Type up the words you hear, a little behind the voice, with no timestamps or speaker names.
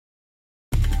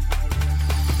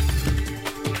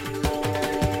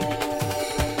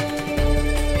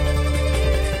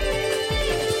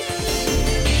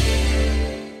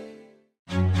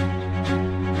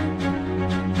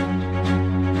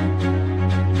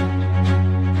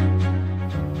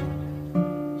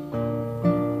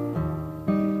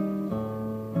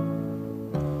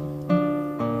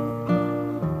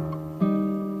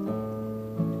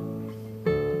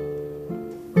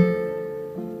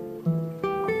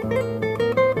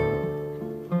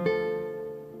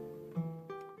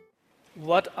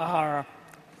What are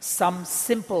some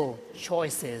simple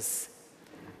choices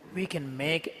we can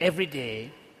make every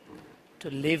day to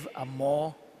live a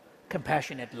more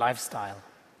compassionate lifestyle?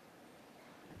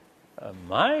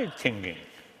 My thinking,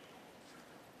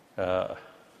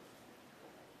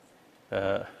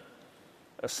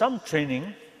 some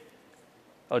training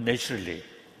naturally,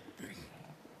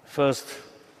 first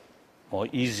more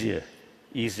easier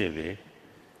way,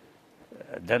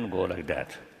 then go like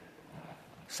that.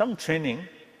 Some training,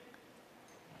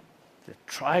 they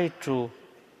try to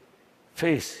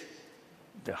face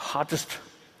the hardest.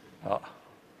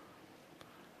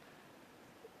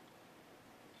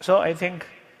 So I think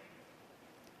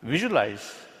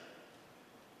visualize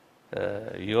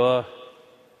your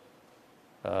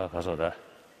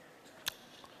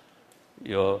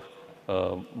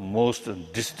most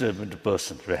disturbed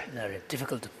person, right? Very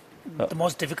difficult, the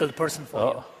most difficult person for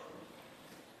you.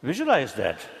 Visualize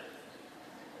that.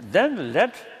 Then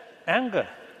let anger.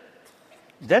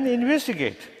 Then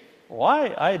investigate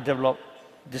why I develop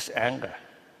this anger.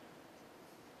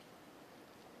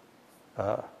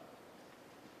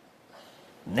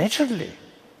 Naturally,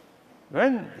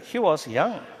 when he was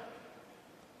young,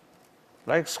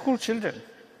 like school children,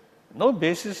 no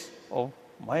basis of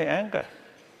my anger.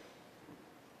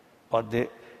 But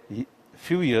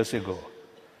few years ago,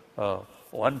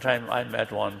 one time I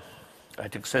met one, I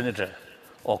think senator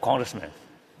or congressman.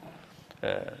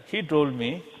 He told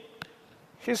me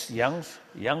his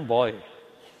young boy,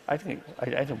 I think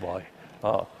boy,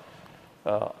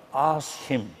 asked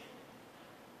him,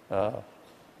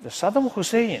 the Saddam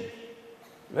Hussein,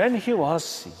 when he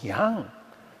was young,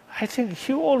 I think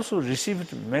he also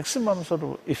received maximum sort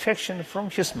of affection from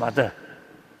his mother.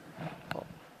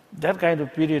 That kind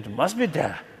of period must be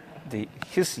there.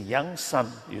 His young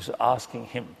son is asking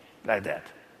him like that.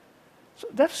 So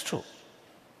that's true.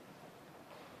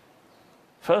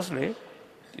 Firstly,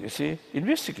 you see,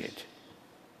 investigate.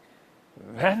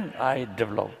 When I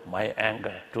develop my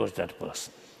anger towards that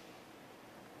person,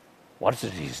 what's the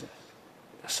reason?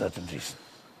 A certain reason.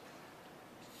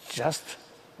 Just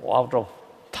out of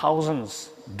thousands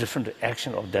different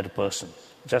actions of that person,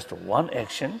 just one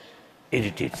action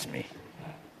irritates me.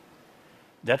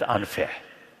 That's unfair.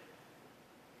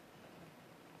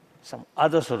 Some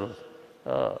other sort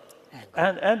of,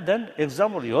 and then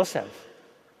examine yourself.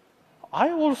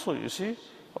 I also, you see,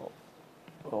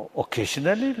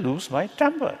 occasionally lose my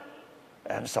temper,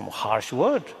 and some harsh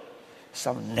word,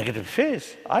 some negative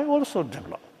face, I also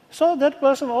develop. So that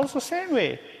person also same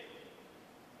way.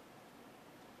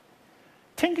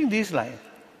 Thinking these lines,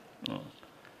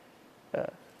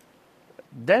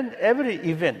 then every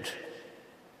event,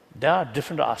 there are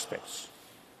different aspects.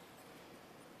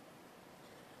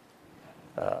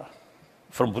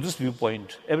 From Buddhist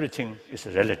viewpoint, everything is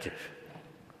relative.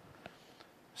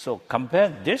 So compare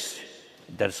this,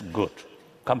 that's good.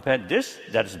 Compare this,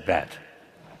 that's bad.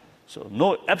 So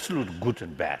no absolute good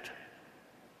and bad.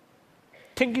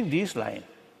 Thinking these lines,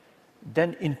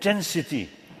 then intensity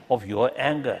of your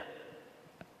anger,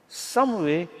 some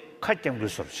way,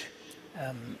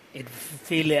 it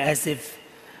feels as if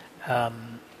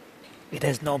it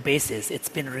has no basis. It's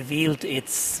been revealed,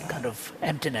 its kind of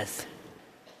emptiness.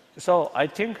 So I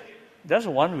think that's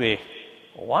one way.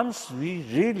 Once we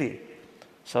really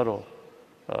sort of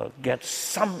get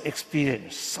some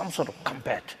experience, some sort of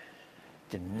combat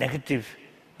the negative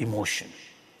emotion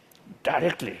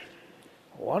directly,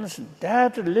 once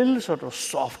that little sort of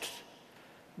soft,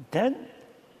 then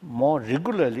more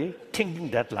regularly thinking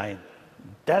that line,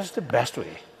 that's the best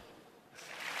way.